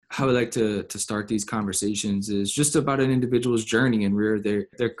how I like to start these conversations is just about an individual's journey and where their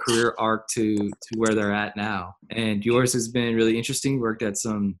career arc to where they're at now. And yours has been really interesting. You worked at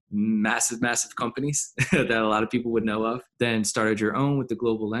some massive companies that a lot of people would know of. Then started your own with the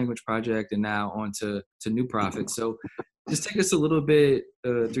Global Language Project, and now on to New Profit. So just take us a little bit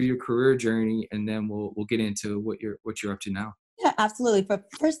through your career journey, and then we'll get into what you're up to now. Yeah, absolutely.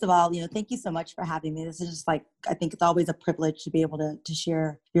 First of all, thank you so much for having me. This is just like, I think it's always a privilege to be able to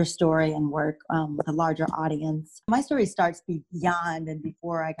share your story and work with a larger audience. My story starts beyond and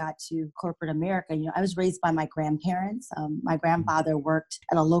before I got to corporate America. I was raised by my grandparents. My grandfather worked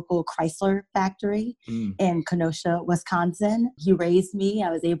at a local Chrysler factory in Kenosha, Wisconsin. He raised me. I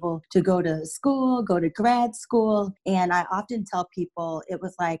was able to go to school, go to grad school. And I often tell people it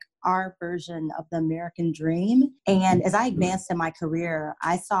was like our version of the American dream. And as I advanced in my career,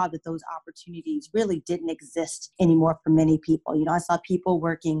 I saw that those opportunities really didn't exist anymore for many people. I saw people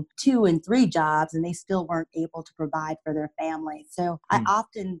working 2 and 3 jobs and they still weren't able to provide for their family. So I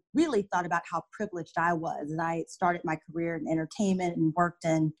often really thought about how privileged I was. And I started my career in entertainment and worked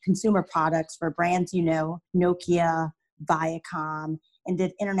in consumer products for brands, Nokia, Viacom, and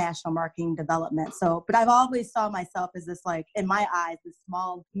did international marketing development. But I've always saw myself as this, like, in my eyes, this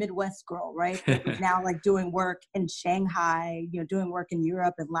small Midwest girl, right? That was now like doing work in Shanghai, doing work in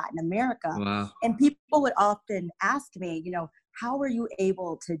Europe and Latin America. Wow. And people would often ask me, how are you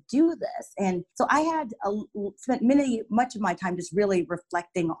able to do this? And so I had spent much of my time just really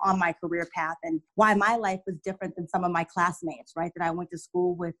reflecting on my career path and why my life was different than some of my classmates, right? That I went to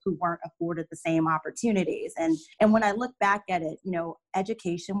school with who weren't afforded the same opportunities. And when I look back at it,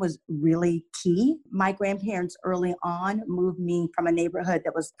 education was really key. My grandparents early on moved me from a neighborhood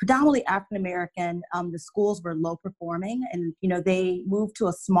that was predominantly African-American. The schools were low performing and, they moved to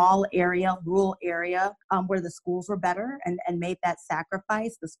a small area, rural area, where the schools were better and made that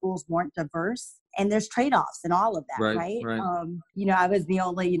sacrifice. The schools weren't diverse. And there's trade-offs in all of that, right? I was the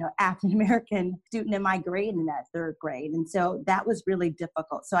only, African-American student in my grade in that 3rd grade. And so that was really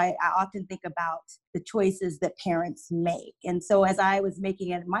difficult. So I often think about the choices that parents make. And so as I was making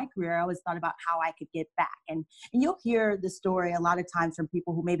it in my career, I always thought about how I could get back. And you'll hear the story a lot of times from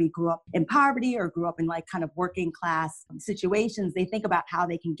people who maybe grew up in poverty or grew up in like kind of working class situations. They think about how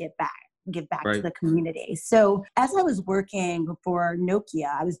they can give back to the community. So as I was working for Nokia,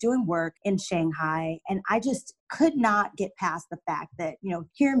 I was doing work in Shanghai, and I just could not get past the fact that,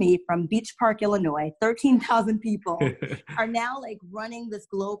 hear me, from Beach Park, Illinois, 13,000 people are now like running this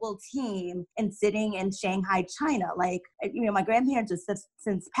global team and sitting in Shanghai, China. Like, my grandparents have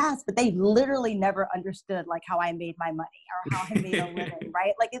since passed, but they literally never understood like how I made my money or how I made a living,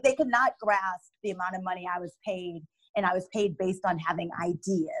 right? Like they could not grasp the amount of money I was paid. And I was paid based on having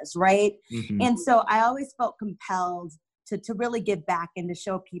ideas, right? And so I always felt compelled to really give back and to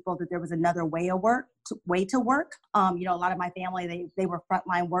show people that there was another way to work. A lot of my family, they were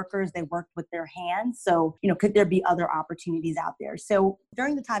frontline workers. They worked with their hands. So, could there be other opportunities out there? So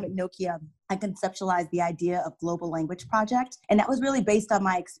during the time at Nokia, I conceptualized the idea of Global Language Project. And that was really based on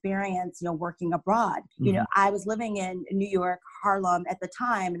my experience, working abroad. I was living in New York, Harlem at the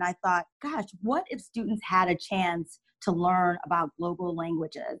time. And I thought, gosh, what if students had a chance to learn about global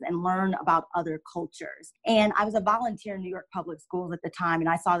languages and learn about other cultures? And I was a volunteer in New York Public Schools at the time, and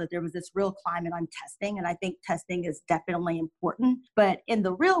I saw that there was this real climate on testing, and I think testing is definitely important. But in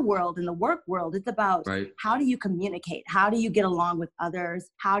the real world, in the work world, it's about how do you communicate? How do you get along with others?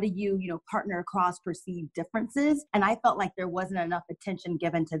 How do you, partner across perceived differences? And I felt like there wasn't enough attention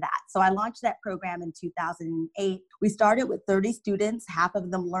given to that. So I launched that program in 2008. We started with 30 students, half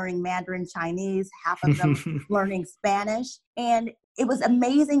of them learning Mandarin Chinese, half of them learning Spanish. And it was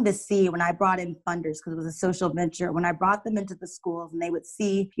amazing to see when I brought in funders, because it was a social venture, when I brought them into the schools and they would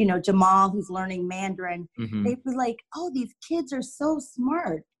see, Jamal, who's learning Mandarin, they'd be like, oh, these kids are so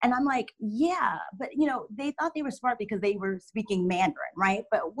smart. And I'm like, yeah, but, they thought they were smart because they were speaking Mandarin, right?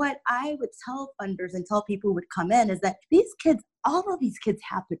 But what I would tell funders and tell people who would come in is that all of these kids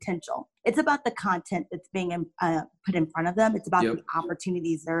have potential. It's about the content that's being put in front of them. It's about the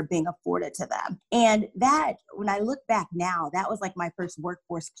opportunities that are being afforded to them. And that, when I look back now, that was like my first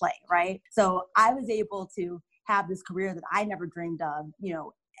workforce play, right? So I was able to have this career that I never dreamed of,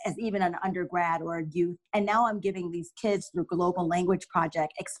 as even an undergrad or a youth. And now I'm giving these kids through Global Language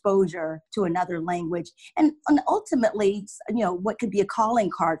Project exposure to another language and ultimately, what could be a calling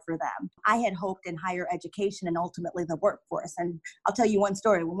card for them. I had hoped in higher education and ultimately the workforce. And I'll tell you one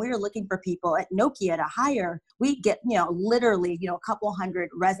story. When we were looking for people at Nokia to hire, we get, literally, a couple hundred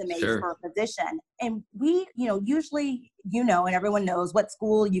resumes for a position. And we, usually and everyone knows what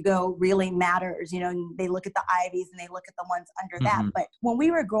school you go really matters, and they look at the Ivies and they look at the ones under that. Mm-hmm. But when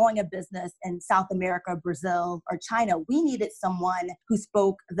we were growing a business in South America, Brazil, or China, we needed someone who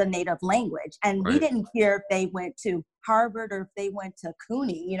spoke the native language. And we Right. didn't care if they went to Harvard or if they went to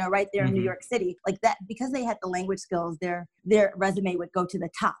CUNY, right there in New Mm-hmm. York City, like that, because they had the language skills, their resume would go to the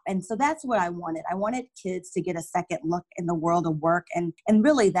top. And so that's what I wanted. I wanted kids to get a second look in the world of work. And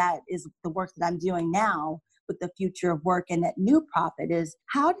really that is the work that I'm doing now with the future of work and at New Profit, is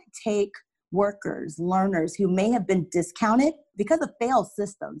how to take workers, learners who may have been discounted because of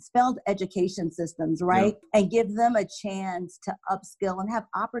failed education systems, right? Yeah. And give them a chance to upskill and have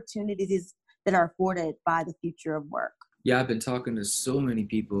opportunities that are afforded by the future of work. Yeah, I've been talking to so many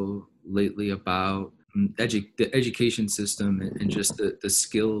people lately about the education system and just the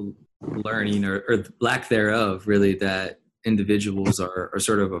skill learning or lack thereof, really, that individuals are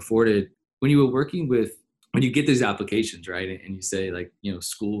sort of afforded. When you get these applications, right, and you say, like,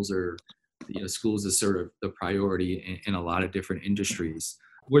 schools is sort of the priority in a lot of different industries.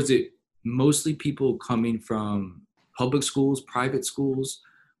 Was it mostly people coming from public schools, private schools?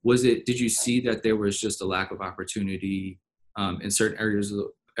 Did you see that there was just a lack of opportunity in certain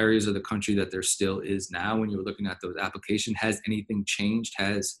areas of the country that there still is now when you were looking at those applications? Has anything changed?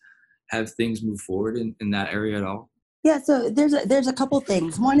 Have things moved forward in that area at all? Yeah, so there's a couple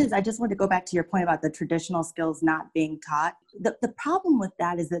things. One is, I just want to go back to your point about the traditional skills not being taught. The problem with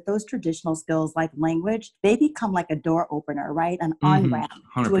that is that those traditional skills, like language, they become like a door opener, right? An on-ramp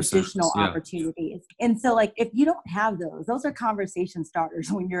to additional opportunities. And so, like, if you don't have those are conversation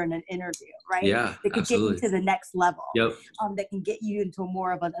starters when you're in an interview, right? Yeah, that could absolutely. get you to the next level. Yep. That can get you into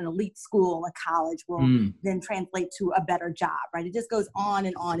more of an elite school, a college, will then translate to a better job, right? It just goes on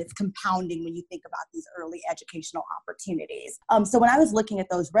and on. It's compounding when you think about these early educational opportunities. So when I was looking at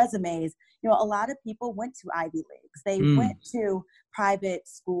those resumes, a lot of people went to Ivy Leagues. They went to private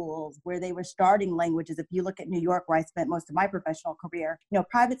schools where they were starting languages. If you look at New York, where I spent most of my professional career,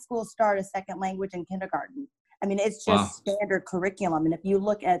 private schools start a second language in kindergarten. I mean, it's just standard curriculum. And if you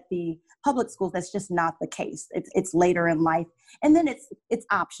look at the public schools, that's just not the case. It's later in life. And then it's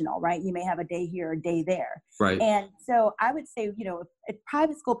optional, right? You may have a day here, a day there. Right. And so I would say, if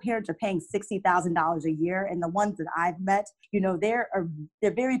private school parents are paying $60,000 a year, and the ones that I've met, they're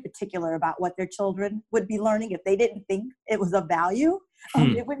very particular about what their children would be learning. If they didn't think it was of value,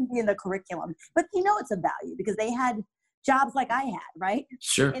 it wouldn't be in the curriculum. But it's a value because they had jobs like I had, right?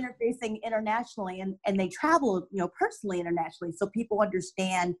 Sure. Interfacing internationally, and they travel, personally internationally. So people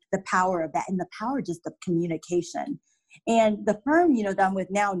understand the power of that and the power just of communication. And the firm, that I'm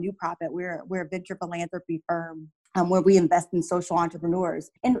with now, New Profit, we're a venture philanthropy firm where we invest in social entrepreneurs.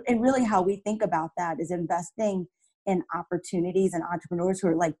 And really how we think about that is investing in opportunities and entrepreneurs who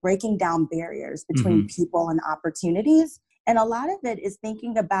are like breaking down barriers between people and opportunities. And a lot of it is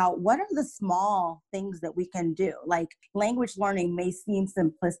thinking about what are the small things that we can do. Like, language learning may seem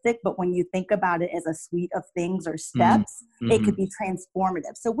simplistic, but when you think about it as a suite of things or steps, it could be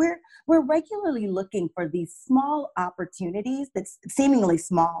transformative. So we're regularly looking for these small opportunities that's seemingly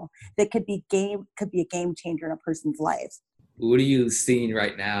small that could be a game changer in a person's life. What are you seeing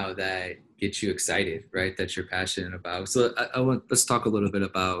right now that gets you excited, right? That you're passionate about? So let's talk a little bit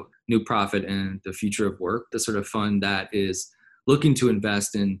about New Profit and the future of work, the sort of fund that is looking to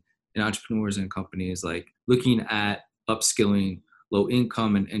invest in entrepreneurs and companies, like looking at upskilling low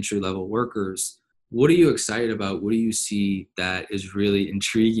income and entry level workers. What are you excited about? What do you see that is really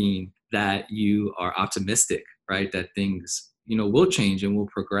intriguing, that you are optimistic, right? That things, will change and will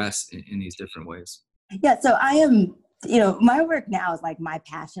progress in these different ways? Yeah. So I am, my work now is like my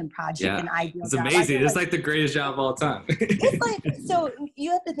passion project and ideal it's job. amazing. It's like the greatest job of all time. It's like, so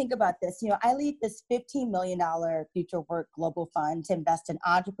you have to think about this. I lead this $15 million future work global fund to invest in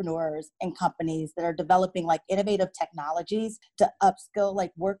entrepreneurs and companies that are developing like innovative technologies to upskill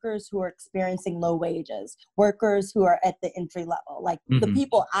like workers who are experiencing low wages, workers who are at the entry level, like the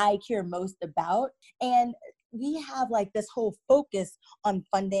people I care most about. And we have like this whole focus on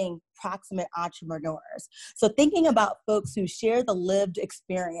funding proximate entrepreneurs. So thinking about folks who share the lived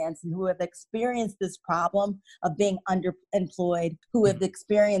experience and who have experienced this problem of being underemployed, who have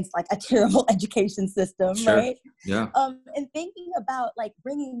experienced like a terrible education system, right? Yeah. And thinking about like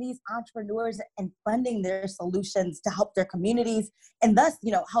bringing these entrepreneurs and funding their solutions to help their communities and thus,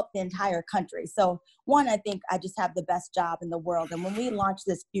 help the entire country. So one, I think I just have the best job in the world. And when we launched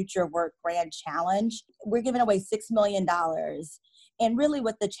this Future Work Grand Challenge, we're giving away $6 million. And really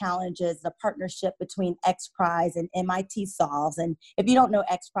what the challenge is, the partnership between XPRIZE and MIT Solves. And if you don't know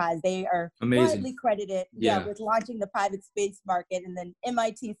XPRIZE, they are Amazing. widely credited with launching the private space market. And then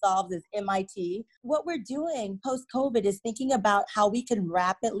MIT Solves is MIT. What we're doing post-COVID is thinking about how we can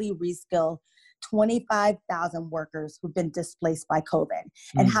rapidly reskill 25,000 workers who've been displaced by COVID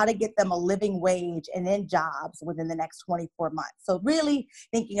and how to get them a living wage and in jobs within the next 24 months. So really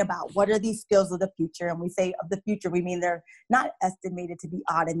thinking about what are these skills of the future? And we say of the future, we mean they're not estimated to be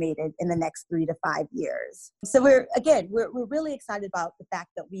automated in the next 3 to 5 years. So we're really excited about the fact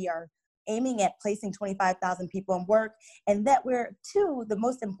that we are aiming at placing 25,000 people in work, and that the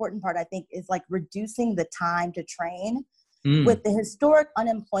most important part, I think, is like reducing the time to train. With the historic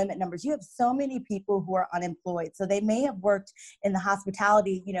unemployment numbers, you have so many people who are unemployed. So they may have worked in the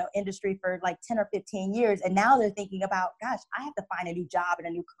hospitality, industry for like 10 or 15 years. And now they're thinking about, gosh, I have to find a new job and a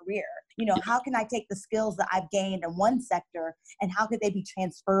new career. How can I take the skills that I've gained in one sector and how could they be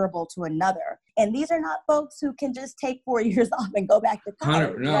transferable to another? And these are not folks who can just take 4 years off and go back to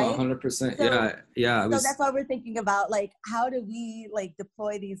college. 100%. So, yeah. So that's why we're thinking about like, how do we like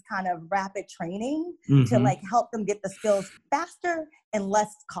deploy these kind of rapid training to like help them get the skills faster and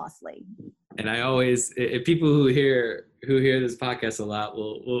less costly. And I always, if people who hear this podcast a lot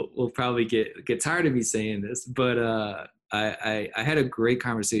will probably get tired of me saying this, but I had a great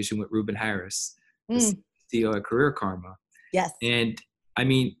conversation with Ruben Harris, the CEO at Career Karma. Yes. And I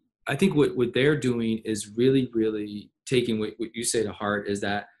mean, I think what they're doing is really, really taking what you say to heart, is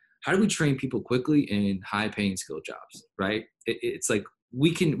that how do we train people quickly in high paying skill jobs, right? It's like,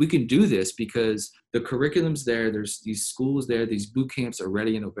 we can do this because the curriculum's there. There's these schools there. These boot camps are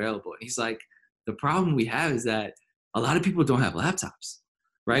ready and available. And he's like, the problem we have is that a lot of people don't have laptops,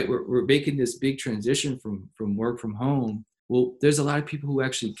 right? We're making this big transition from work from home. Well, there's a lot of people who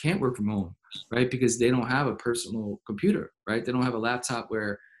actually can't work from home, right? Because they don't have a personal computer, right? They don't have a laptop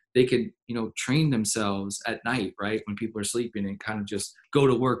where they can, train themselves at night, right? When people are sleeping, and kind of just go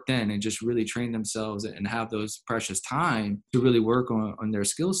to work then and just really train themselves and have those precious time to really work on their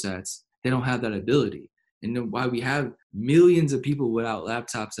skill sets. They don't have that ability. And then why we have millions of people without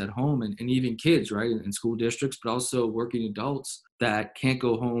laptops at home, and even kids, right? In school districts, but also working adults that can't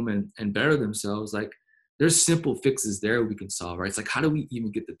go home and better themselves. Like, there's simple fixes there we can solve, right? It's like, how do we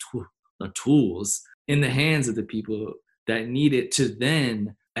even get the tools in the hands of the people that need it to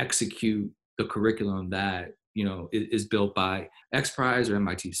then execute the curriculum that is built by XPRIZE or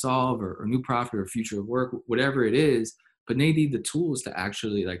MIT Solve or New Profit or Future of Work, whatever it is, but they need the tools to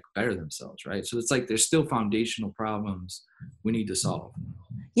actually like better themselves, right? So it's like there's still foundational problems we need to solve.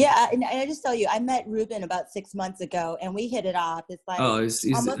 Yeah, and I just tell you, I met Ruben about 6 months ago, and we hit it off. It's like he's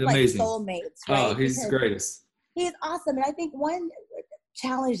almost amazing. Like soulmates, right? Oh, he's the greatest. He's awesome, and I think one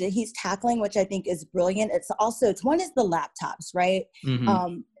challenge that he's tackling, which I think is brilliant, it's one is the laptops, right?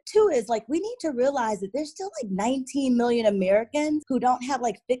 Two is like, we need to realize that there's still like 19 million Americans who don't have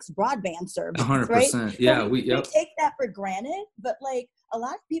like fixed broadband service, 100%. Right? Yeah, so we take that for granted, but like a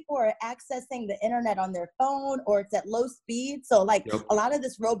lot of people are accessing the internet on their phone, or it's at low speed. So like a lot of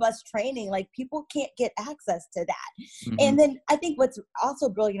this robust training, like people can't get access to that. And then I think what's also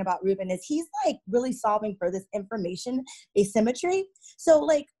brilliant about Ruben is he's like really solving for this information asymmetry. So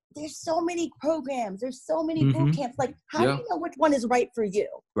like, there's so many programs, there's so many boot camps. Like, how do you know which one is right for you?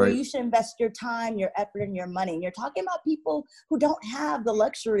 Where you should invest your time, your effort, and your money. And you're talking about people who don't have the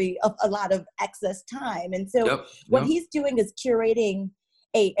luxury of a lot of excess time. And so what he's doing is curating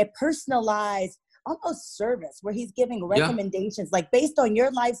a personalized almost service where he's giving recommendations, like based on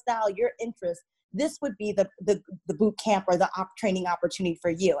your lifestyle, your interests, this would be the boot camp or the training opportunity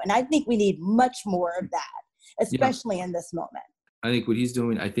for you. And I think we need much more of that, especially in this moment. I think what he's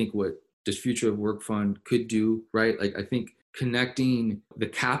doing, I think what this Future of Work Fund could do, right? Like, I think connecting the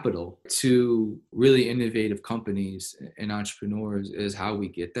capital to really innovative companies and entrepreneurs is how we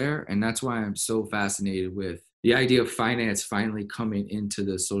get there. And that's why I'm so fascinated with the idea of finance finally coming into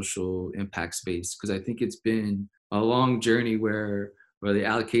the social impact space, because I think it's been a long journey where the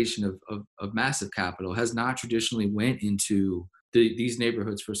allocation of massive capital has not traditionally went into these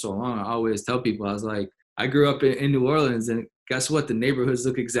neighborhoods for so long. I always tell people, I was like, I grew up in New Orleans, and guess what? The neighborhoods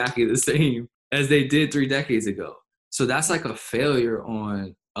look exactly the same as they did 3 decades ago. So that's like a failure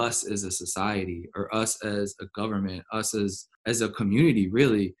on us as a society, or us as a government, us as a community,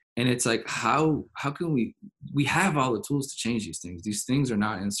 really. And it's like, how can we have all the tools to change these things. These things are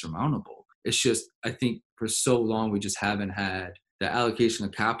not insurmountable. It's just, I think for so long, we just haven't had the allocation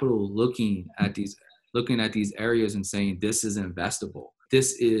of capital looking at these areas and saying, this is investable.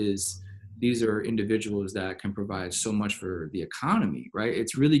 These are individuals that can provide so much for the economy, right?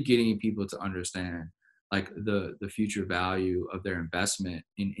 It's really getting people to understand like the future value of their investment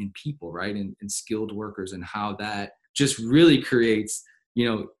in people, right? And skilled workers, and how that just really creates,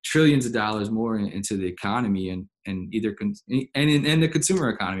 trillions of dollars more into the economy, and either and the consumer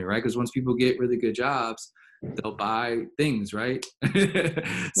economy, right? Because once people get really good jobs, they'll buy things, right?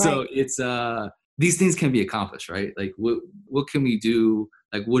 So Right. it's these things can be accomplished, right? Like what can we do?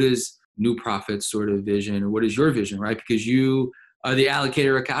 Like, what is New Profit's sort of vision, or what is your vision, right? Because you are the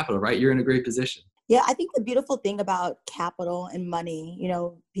allocator of capital, right? You're in a great position. Yeah, I think the beautiful thing about capital and money,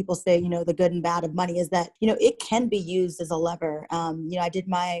 people say, the good and bad of money is that, it can be used as a lever. I did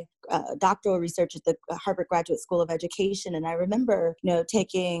my doctoral research at the Harvard Graduate School of Education. And I remember,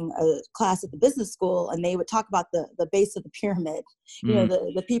 taking a class at the business school, and they would talk about the base of the pyramid, Mm,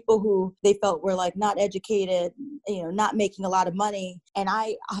 the people who they felt were like not educated, not making a lot of money. And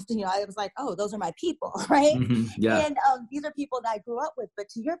I often, I was like, oh, those are my people, right? yeah, And these are people that I grew up with. But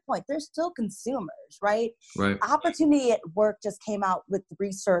to your point, they're still consumers, right? right. Opportunity at Work just came out with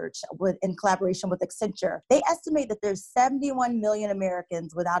research in collaboration with Accenture. They estimate that there's 71 million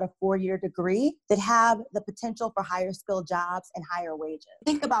Americans without a 4-year degree that have the potential for higher skilled jobs and higher wages.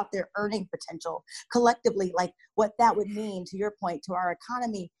 Think about their earning potential collectively, like what that would mean, to your point, to our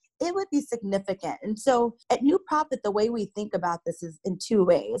economy. It would be significant. And so at New Profit, the way we think about this is in two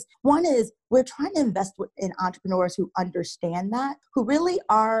ways. One is we're trying to invest in entrepreneurs who understand that, who really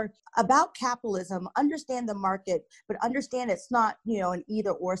are about capitalism, understand the market, but understand it's not, an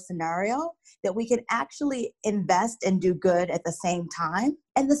either or scenario, that we can actually invest and do good at the same time.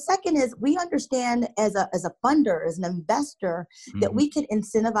 And the second is we understand as a funder, as an investor, that Mhm. we can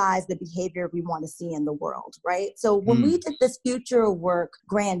incentivize the behavior we want to see in the world, right? So when we Mm, did this Future of Work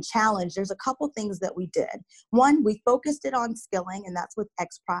Grand Challenge, there's a couple things that we did. One, we focused it on skilling, and that's with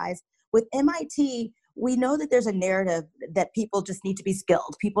X Prize. With MIT, we know that there's a narrative that people just need to be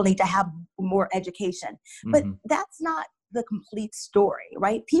skilled. People need to have more education. But mhm, that's not the complete story,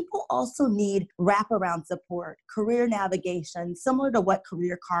 right? People also need wraparound support, career navigation, similar to what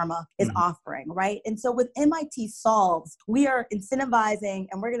Career Karma is mhm, offering, right? And so with MIT Solves, we are incentivizing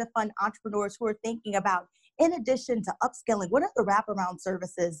and we're going to fund entrepreneurs who are thinking about, in addition to upskilling, what are the wraparound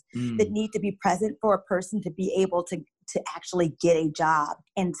services that mm, need to be present for a person to be able to actually get a job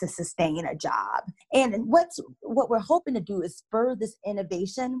and to sustain a job. And what we're hoping to do is spur this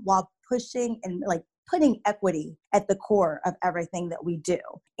innovation while pushing and like putting equity at the core of everything that we do.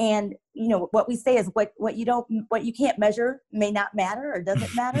 And what we say is what you can't measure may not matter or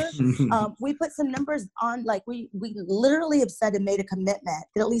doesn't matter. We put some numbers on, like we literally have said and made a commitment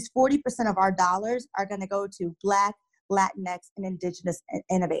that at least 40% of our dollars are going to go to Black, Latinx, and Indigenous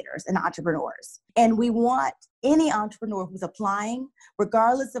innovators and entrepreneurs. And we want any entrepreneur who's applying,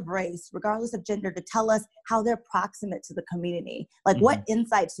 regardless of race, regardless of gender, to tell us how they're proximate to the community. Like what mhm.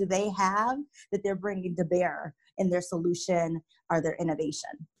 insights do they have that they're bringing to bear in their solution or their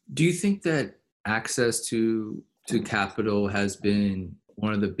innovation? Do you think that access to capital has been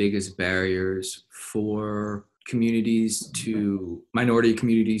one of the biggest barriers for minority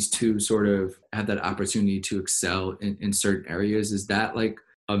communities to sort of have that opportunity to excel in certain areas? Is that like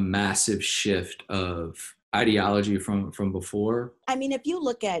a massive shift of ideology from before? I mean, if you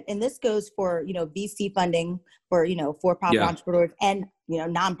look at, and this goes for, VC funding for, for-profit Yeah. entrepreneurs and,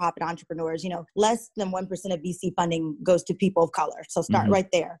 nonprofit entrepreneurs, less than 1% of VC funding goes to people of color. So start Hmm. right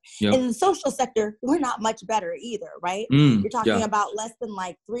there. Yep. In the social sector, we're not much better either, right? Mm, You're talking yeah. about less than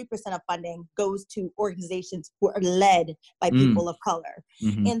like 3% of funding goes to organizations who are led by Mm, people of color.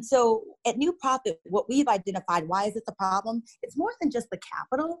 hmm. And so at New Profit, what we've identified, why is this a problem? It's more than just the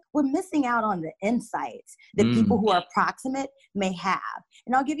capital. We're missing out on the insights that people Mm, who are proximate may have.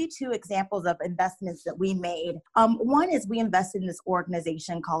 And I'll give you two examples of investments that we made. One is we invested in this organization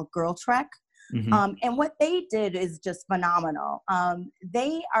called Girl Trek. hmm. And what they did is just phenomenal.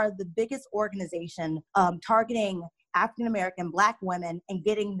 They are the biggest organization targeting African American Black women and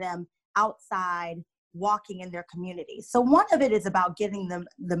getting them outside walking in their community. So one of it is about getting them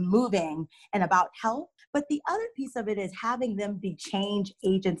moving and about health, but the other piece of it is having them be change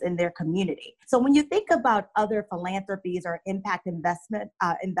agents in their community. So when you think about other philanthropies or impact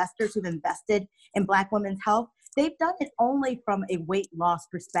investors who've invested in Black women's health, they've done it only from a weight loss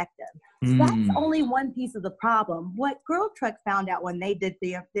perspective. That's Mm. only one piece of the problem. What Girl Trek found out when they did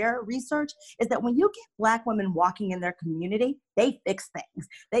their research is that when you get Black women walking in their community, they fix things.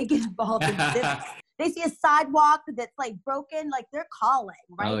 They get involved in civics. They see a sidewalk that's like broken, like they're calling,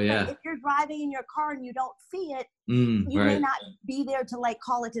 Oh right? But yeah. if you're driving in your car and you don't see it, you may Right. not be there to like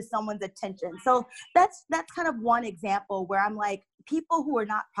call it to someone's attention. So that's kind of one example where I'm like, people who are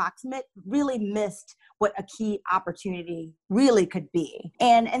not proximate really missed what a key opportunity really could be.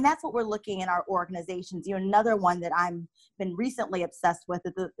 And that's what we're looking in our organizations. Another one that I'm been recently obsessed with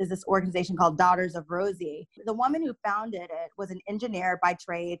is this organization called Daughters of Rosie. The woman who founded it was an engineer by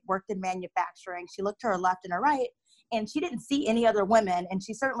trade, worked in manufacturing. She looked to her left and her right, and she didn't see any other women, and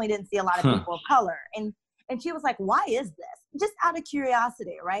she certainly didn't see a lot of people of color. And she was like, why is this? Just out of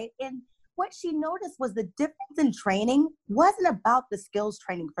curiosity, right? And what she noticed was the difference in training wasn't about the skills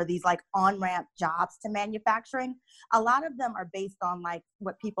training for these like on-ramp jobs to manufacturing. A lot of them are based on like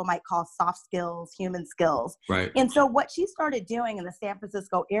what people might call soft skills, human skills. Right. And so what she started doing in the San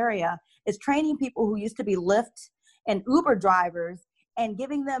Francisco area is training people who used to be Lyft and Uber drivers and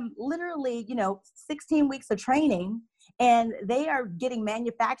giving them literally, 16 weeks of training, and they are getting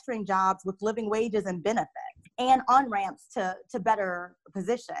manufacturing jobs with living wages and benefits and on ramps to better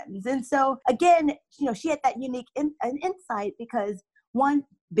positions. And so again, she had that unique insight because one,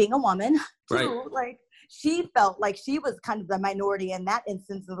 being a woman, right. two, like she felt like she was kind of the minority in that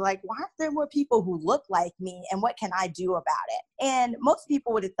instance of like, why aren't there more people who look like me and what can I do about it? And most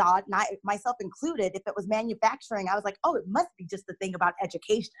people would have thought, and I myself included, if it was manufacturing, I was like, oh, it must be just the thing about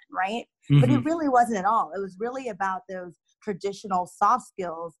education, right? Mm-hmm. But it really wasn't at all. It was really about those traditional soft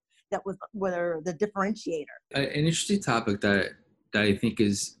skills that were the differentiator. An interesting topic that I think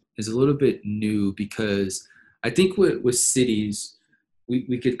is a little bit new, because I think with cities,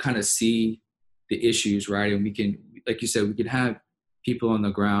 we could kind of see the issues, right? And we can, like you said, we can have people on the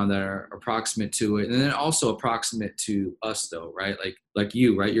ground that are approximate to it, and then also approximate to us though, right? Like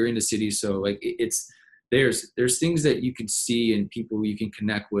you, right? You're in the city. So like there's things that you can see and people you can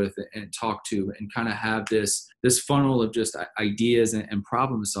connect with and talk to and kind of have this funnel of just ideas and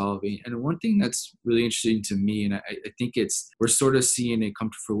problem solving. And one thing that's really interesting to me, and I think we're sort of seeing it come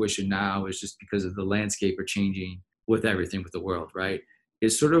to fruition now, is just because of the landscape are changing with everything with the world, right?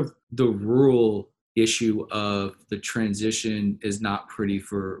 Is sort of the rural issue of the transition is not pretty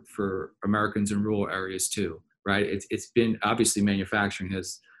for Americans in rural areas too, right? It's been, obviously manufacturing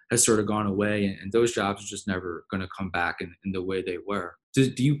has sort of gone away, and those jobs are just never going to come back in the way they were.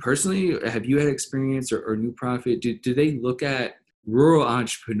 Do you personally, have you had experience or New Profit, do they look at rural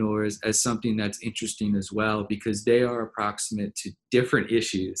entrepreneurs as something that's interesting as well, because they are approximate to different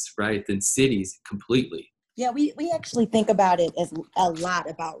issues, right, than cities completely? Yeah, we actually think about it as a lot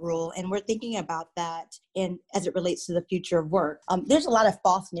about rural, and we're thinking about that as it relates to the future of work. There's a lot of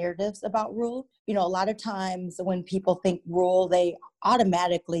false narratives about rural. A lot of times when people think rural, they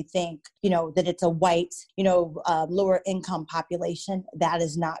automatically think, that it's a white, lower income population. That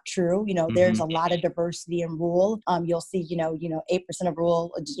is not true. There's a lot of diversity in rural. You'll see, 8% of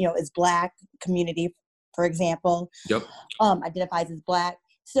rural, is Black community, for example, yep. Identifies as Black.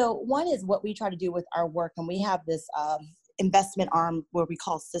 So one is what we try to do with our work, and we have this investment arm where we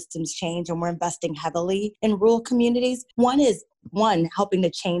call Systems Change, and we're investing heavily in rural communities. One is helping to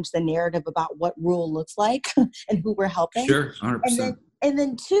change the narrative about what rural looks like and who we're helping. Sure, 100%. And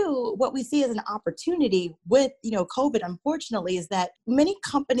then two, what we see as an opportunity with, COVID, unfortunately, is that many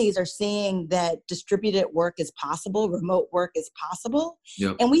companies are seeing that distributed work is possible, remote work is possible.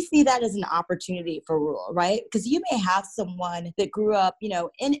 Yep. And we see that as an opportunity for rural, right? Because you may have someone that grew up,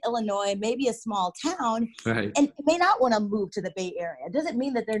 in Illinois, maybe a small town, right, and may not want to move to the Bay Area. It doesn't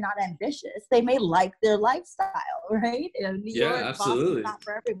mean that they're not ambitious. They may like their lifestyle, right? New York, absolutely. Boston, not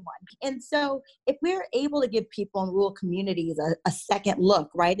for everyone. And so if we're able to give people in rural communities a second look,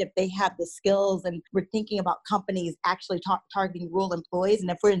 right? If they have the skills, and we're thinking about companies actually targeting rural employees, and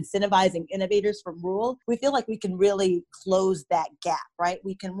if we're incentivizing innovators from rural, we feel like we can really close that gap, right?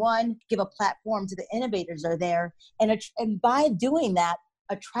 We can, one, give a platform to the innovators that are there, and by doing that,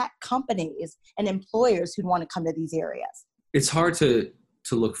 attract companies and employers who want to come to these areas. It's hard to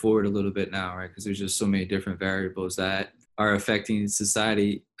look forward a little bit now, right? Because there's just so many different variables that are affecting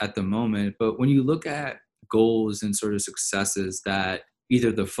society at the moment. But when you look at goals and sort of successes that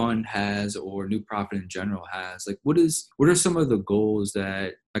either the fund has or New Profit in general has, like what are some of the goals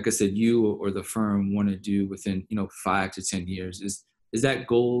that, like I said, you or the firm want to do within 5 to 10 years? Is that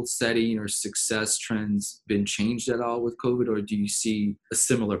goal setting or success trends been changed at all with COVID, or do you see a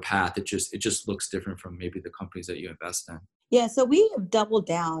similar path? It just looks different from maybe the companies that you invest in. Yeah, so we have doubled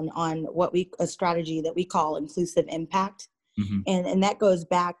down on a strategy that we call inclusive impact. Mm-hmm. And that goes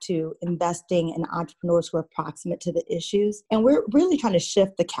back to investing in entrepreneurs who are proximate to the issues. And we're really trying to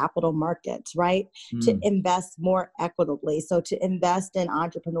shift the capital markets, right? To invest more equitably. So to invest in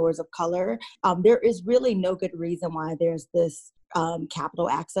entrepreneurs of color, there is really no good reason why there's this capital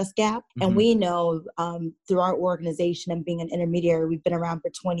access gap. And Hmm. we know through our organization and being an intermediary, we've been around for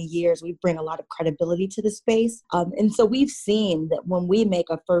 20 years. We bring a lot of credibility to the space. And so we've seen that when we make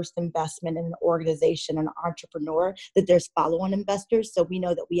a first investment in an organization, an entrepreneur, that there's follow-on investors. So we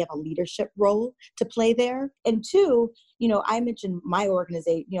know that we have a leadership role to play there. And two, I mentioned my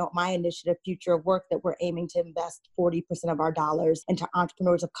organization, my initiative, Future of Work, that we're aiming to invest 40% of our dollars into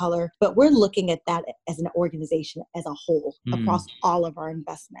entrepreneurs of color. But we're looking at that as an organization as a whole Mm. across all of our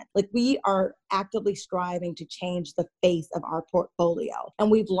investment. Like we are actively striving to change the face of our portfolio. And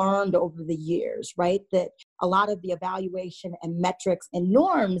we've learned over the years, right, that a lot of the evaluation and metrics and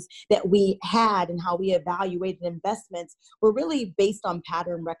norms that we had and how we evaluated investments were really based on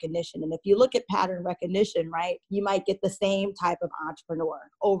pattern recognition. And if you look at pattern recognition, right, you might get the same type of entrepreneur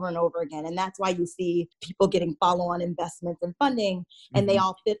over and over again. And that's why you see people getting follow-on investments and funding, and they Hmm.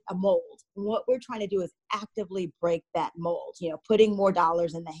 all fit a mold. And what we're trying to do is actively break that mold, putting more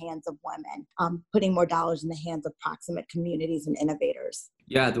dollars in the hands of women, putting more dollars in the hands of proximate communities and innovators.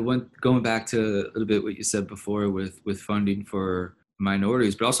 Yeah, the one going back to a little bit what you said before with funding for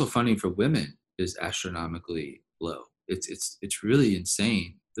minorities, but also funding for women is astronomically low. It's really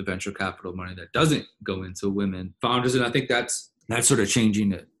insane, the venture capital money that doesn't go into women founders, and I think that's sort of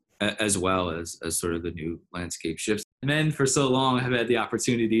changing it as well as sort of the new landscape shifts. Men for so long have had the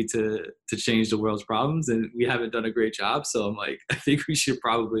opportunity to change the world's problems, and we haven't done a great job. So I'm like, I think we should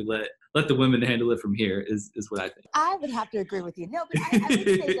probably let the women handle it from here. Is what I I would have to agree with you. No, but I would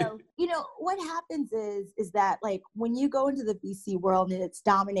say think. though, what happens is that like when you go into the VC world and it's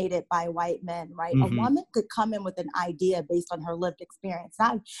dominated by white men, right? A Hmm. woman could come in with an idea based on her lived experience.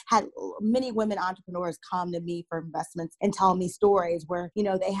 I've had many women entrepreneurs come to me for investments and tell me stories where,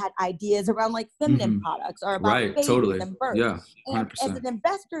 they had ideas around like feminine Hmm. products or about Right. babies Totally. and birth. Yeah. And as 100%. an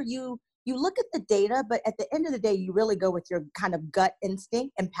investor, you look at the data, but at the end of the day, you really go with your kind of gut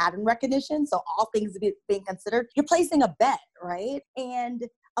instinct and pattern recognition. So all things being considered, you're placing a bet, right? And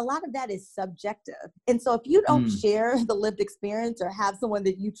a lot of that is subjective. And so if you don't Mm. share the lived experience or have someone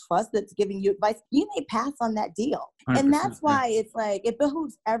that you trust that's giving you advice, you may pass on that deal. And that's 100%. Yeah. why it's like it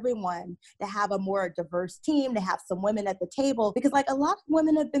behooves everyone to have a more diverse team, to have some women at the table, because like a lot of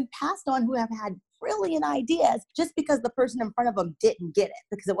women have been passed on who have had brilliant ideas just because the person in front of them didn't get it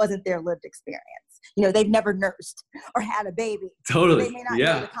because it wasn't their lived experience. They've never nursed or had a baby. So they Totally. may not know the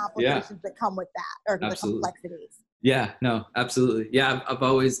Yeah. Yeah. complications that come with that or the Absolutely. complexities. Yeah. No. Absolutely. Yeah.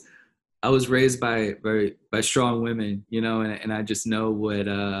 I was raised by strong women, and I just know what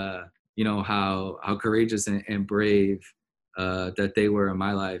how courageous and brave that they were in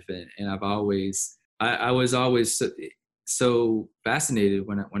my life, and I was always so fascinated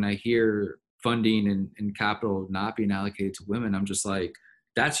when I hear funding and capital not being allocated to women. I'm just like,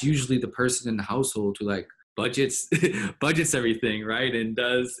 that's usually the person in the household who like budgets budgets everything, right, and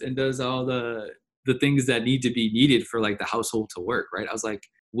does all the things that need to be needed for like the household to work, right. I was like,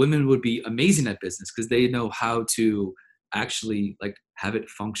 women would be amazing at business because they know how to actually like have it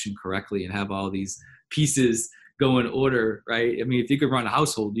function correctly and have all these pieces go in order, right. I mean, if you could run a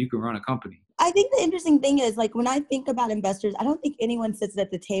household, you can run a company. I think the interesting thing is like when I think about investors, I don't think anyone sits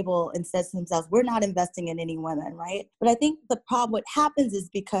at the table and says to themselves, we're not investing in any women, right? But I think the problem, what happens is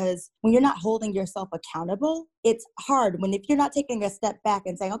because when you're not holding yourself accountable, it's hard when if you're not taking a step back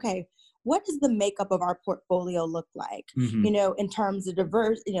and saying, okay, what does the makeup of our portfolio look like, Hmm. in terms of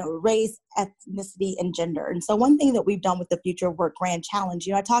diverse, race, ethnicity, and gender. And so one thing that we've done with the Future of Work Grand Challenge,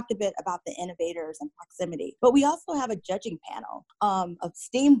 I talked a bit about the innovators and proximity, but we also have a judging panel of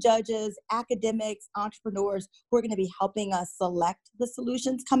esteemed judges, academics, entrepreneurs who are going to be helping us select the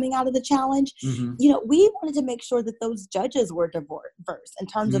solutions coming out of the challenge. Hmm. We wanted to make sure that those judges were diverse in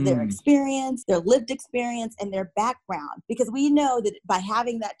terms of their Mm. experience, their lived experience, and their background, because we know that by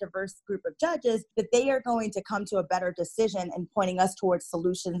having that diverse group of judges, that they are going to come to a better decision and pointing us towards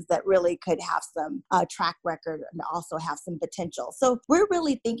solutions that really could have some track record and also have some potential. So we're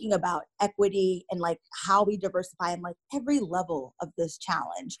really thinking about equity and like how we diversify in like every level of this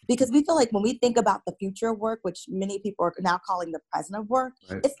challenge, because we feel like when we think about the future of work, which many people are now calling the present of work,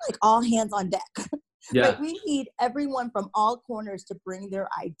 Right. it's like all hands on deck. Right? Yeah. We need everyone from all corners to bring their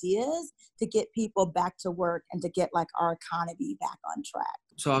ideas to get people back to work and to get like our economy back on track.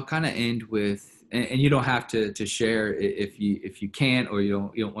 So I'll kind of end with, and you don't have to share if you can't or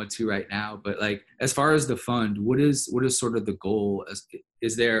you don't want to right now. But like, as far as the fund, what is sort of the goal?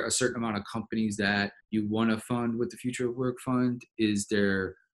 Is there a certain amount of companies that you want to fund with the Future of Work Fund? Is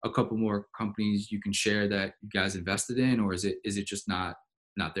there a couple more companies you can share that you guys invested in, or is it just not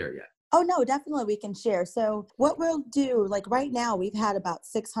there yet? Oh, no, definitely we can share. So what we'll do, like right now, we've had about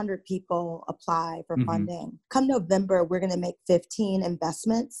 600 people apply for Mm-hmm. funding. Come November, we're going to make 15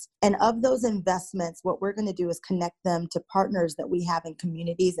 investments. And of those investments, what we're going to do is connect them to partners that we have in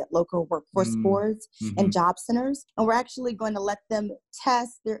communities at local workforce boards Mm-hmm. and job centers. And we're actually going to let them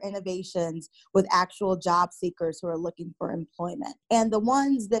test their innovations with actual job seekers who are looking for employment. And the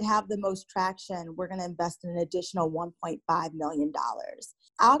ones that have the most traction, we're going to invest in an additional $1.5 million.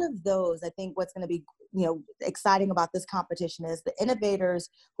 Out of those, I think what's going to be exciting about this competition is the innovators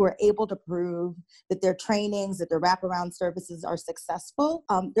who are able to prove that their trainings, that their wraparound services are successful.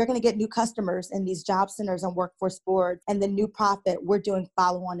 They're going to get new customers in these job centers and workforce boards. And the new profit, we're doing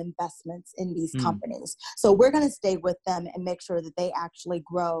follow-on investments in these companies. So we're going to stay with them and make sure that they actually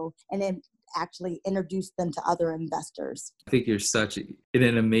grow and then actually introduce them to other investors. I think you're in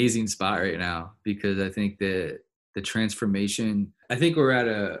an amazing spot right now, because I think that the transformation, I think we're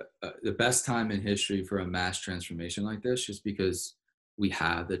at the best time in history for a mass transformation like this, just because we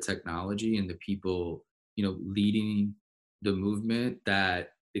have the technology and the people, leading the movement, that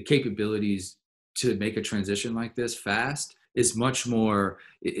the capabilities to make a transition like this fast is just much more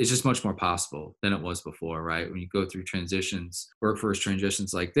possible than it was before, right? When you go through workforce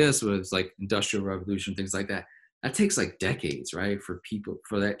transitions like this, was like industrial revolution, things like that takes like decades, right? For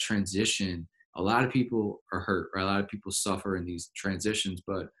that transition. A lot of people are hurt, right? A lot of people suffer in these transitions,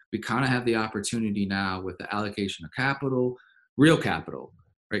 but we kind of have the opportunity now with the allocation of capital, real capital,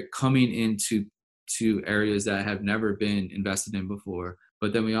 right? Coming into areas that have never been invested in before.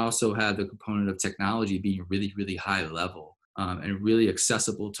 But then we also have the component of technology being really, really high level, and really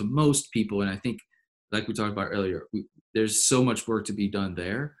accessible to most people. And I think, like we talked about earlier, there's so much work to be done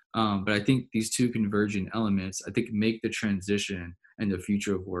there. But I think these two converging elements, I think, make the transition and the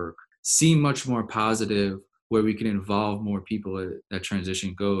future of work seem much more positive, where we can involve more people as that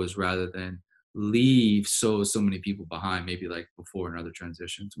transition goes, rather than leave so many people behind, maybe like before in other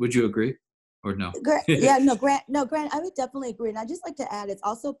transitions. Would you agree or no? Grant, I would definitely agree. And I just like to add, it's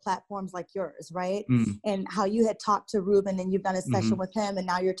also platforms like yours, right? And how you had talked to Ruben and you've done a session with him, and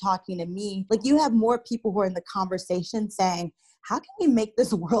now you're talking to me. Like, you have more people who are in the conversation saying, how can we make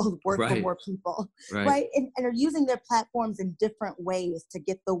this world work for more people, right? And are using their platforms in different ways to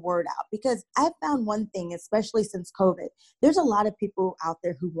get the word out. Because I've found one thing, especially since COVID, there's a lot of people out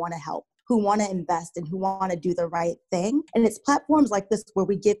there who want to help, who want to invest, and who want to do the right thing. And it's platforms like this where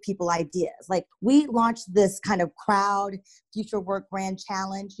we give people ideas. Like, we launched this kind of crowd Future Work Grand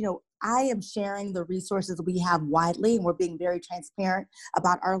Challenge. I am sharing the resources we have widely, and we're being very transparent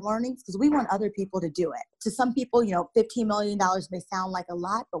about our learnings, because we want other people to do it. To some people, $15 million may sound like a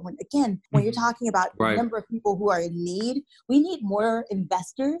lot, but when you're talking about the number of people who are in need, we need more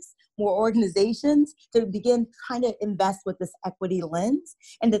investors, more organizations to begin trying to invest with this equity lens,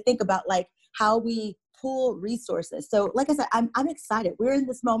 and to think about like how we pool resources. So like I said, I'm excited. We're in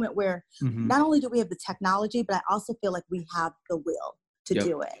this moment where not only do we have the technology, but I also feel like we have the will to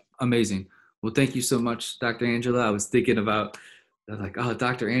do it. Amazing. Well, thank you so much, Dr. Angela. I was thinking about, oh,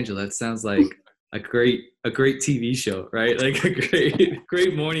 Dr. Angela, that sounds like a great TV show, right? Like a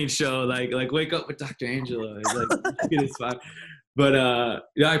great morning show. Like Wake Up with Dr. Angela. It's like, get inspired. But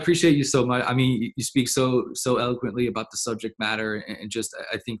I appreciate you so much. I mean, you speak so eloquently about the subject matter, and just,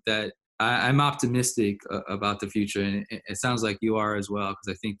 I think that I'm optimistic about the future, and it sounds like you are as well, because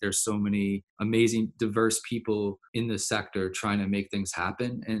I think there's so many amazing, diverse people in the sector trying to make things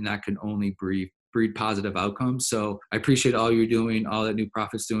happen, and that can only breed positive outcomes. So I appreciate all you're doing, all that New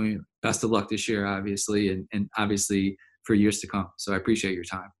Profit's doing. Best of luck this year, obviously, and obviously for years to come. So I appreciate your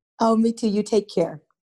time. Oh, me too. You take care.